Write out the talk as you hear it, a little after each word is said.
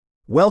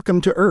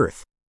Welcome to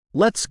Earth.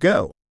 Let's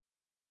go.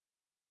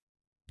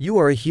 You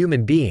are a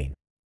human being.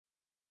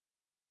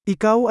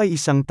 Ikaw ay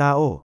isang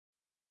tao.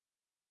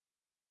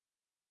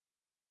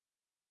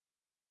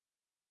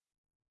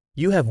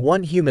 You have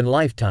one human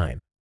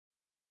lifetime.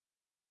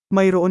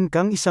 Mayroon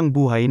kang isang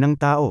buhay ng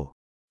tao.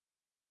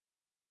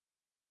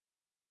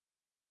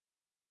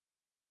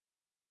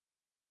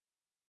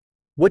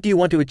 What do you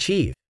want to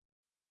achieve?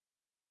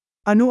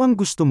 Ano ang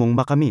gusto mong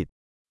makamit?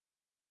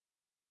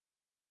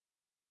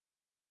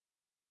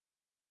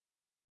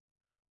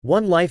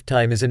 One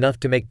lifetime is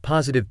enough to make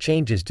positive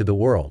changes to the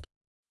world.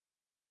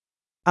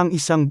 Ang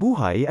isang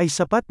buhay ay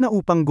sapat na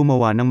upang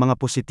gumawa ng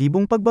mga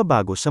positibong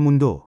pagbabago sa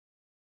mundo.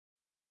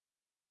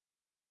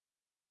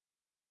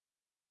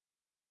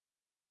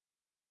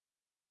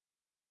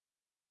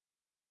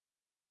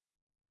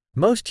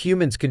 Most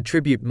humans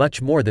contribute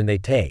much more than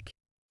they take.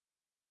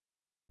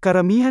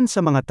 Karamihan sa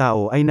mga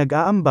tao ay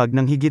nag-aambag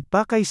ng higit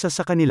pa kaysa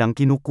sa kanilang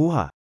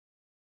kinukuha.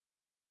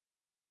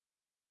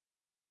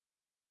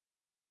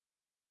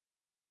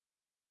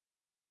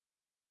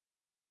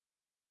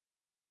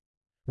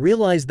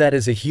 Realize that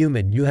as a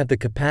human you have the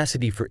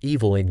capacity for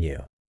evil in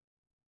you.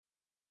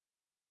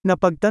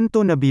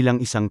 Napagtanto na bilang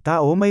isang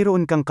tao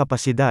mayroon kang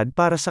kapasidad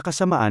para sa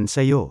kasamaan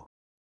sa iyo.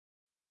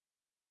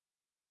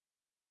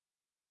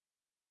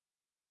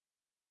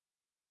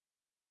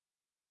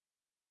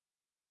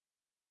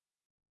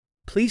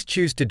 Please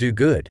choose to do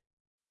good.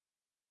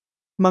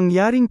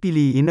 Mangyaring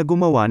piliin na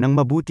gumawa ng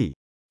mabuti.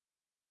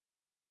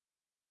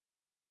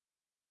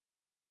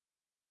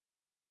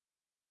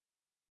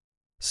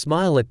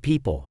 Smile at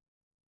people.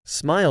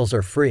 Smiles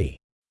are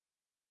free.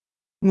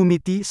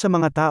 Ngumiti sa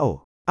mga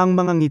tao. Ang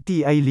mga ngiti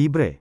ay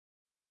libre.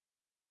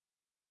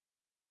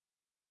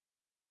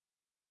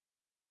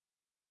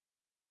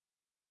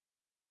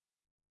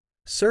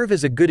 Serve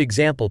as a good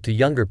example to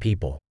younger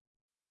people.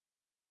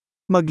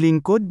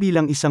 Maglingkod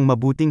bilang isang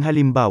mabuting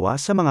halimbawa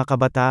sa mga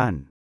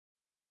kabataan.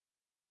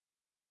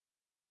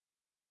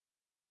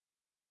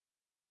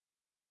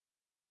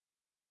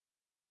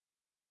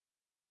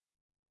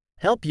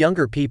 Help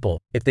younger people,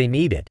 if they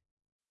need it.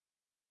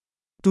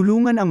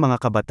 Tulungan ang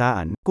mga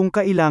kabataan, kung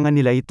kailangan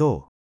nila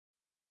ito.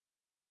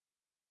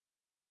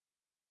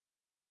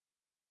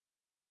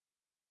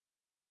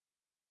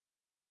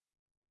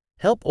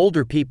 Help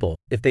older people,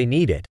 if they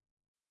need it.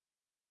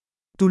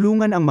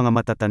 Tulungan ang mga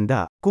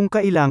matatanda, kung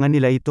kailangan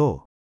nila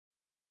ito.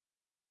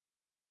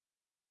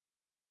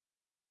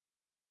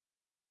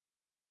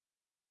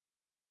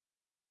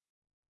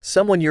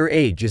 Someone your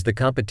age is the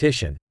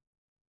competition.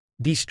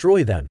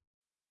 Destroy them.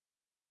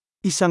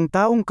 Isang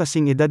taong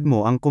kasing edad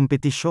mo ang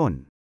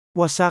kompetisyon.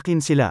 Wasakin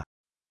sila.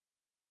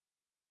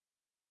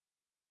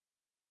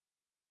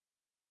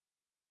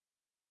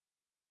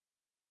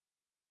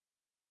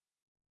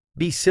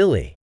 Be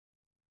silly.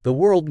 The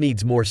world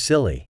needs more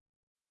silly.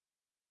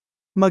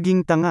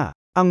 Maging tanga.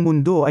 Ang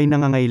mundo ay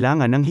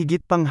nangangailangan ng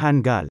higit pang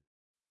hanggal.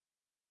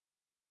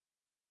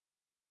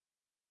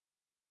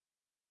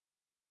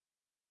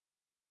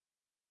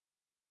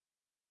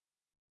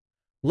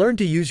 Learn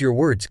to use your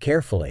words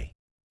carefully.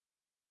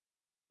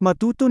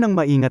 Matuto ng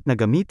maingat na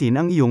gamitin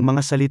ang iyong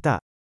mga salita.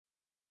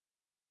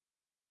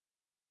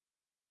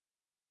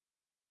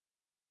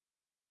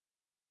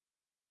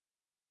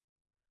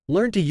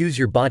 Learn to use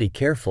your body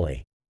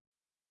carefully.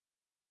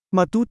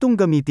 Matutong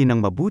gamitin ng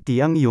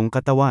mabuti ang iyong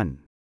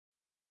katawan.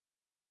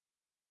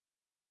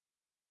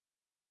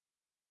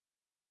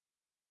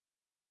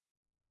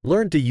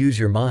 Learn to use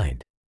your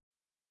mind.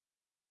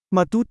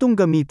 Matutong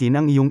gamitin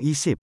ang iyong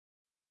isip.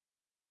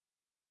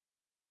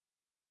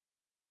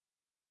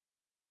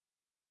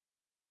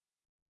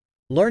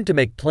 Learn to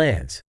make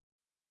plans.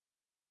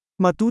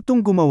 Matutong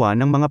gumawa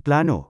ng mga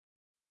plano.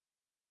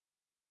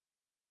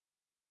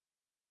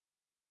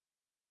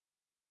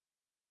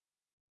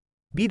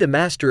 Be the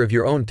master of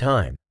your own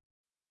time.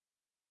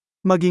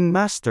 Maging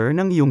master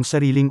ng iyong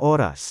sariling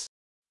oras.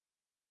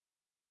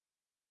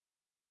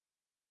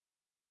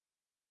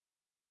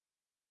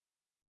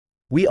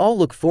 We all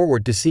look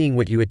forward to seeing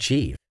what you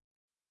achieve.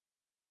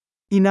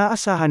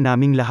 Inaasahan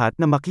naming lahat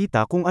na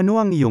makita kung ano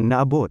ang iyong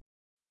naabot.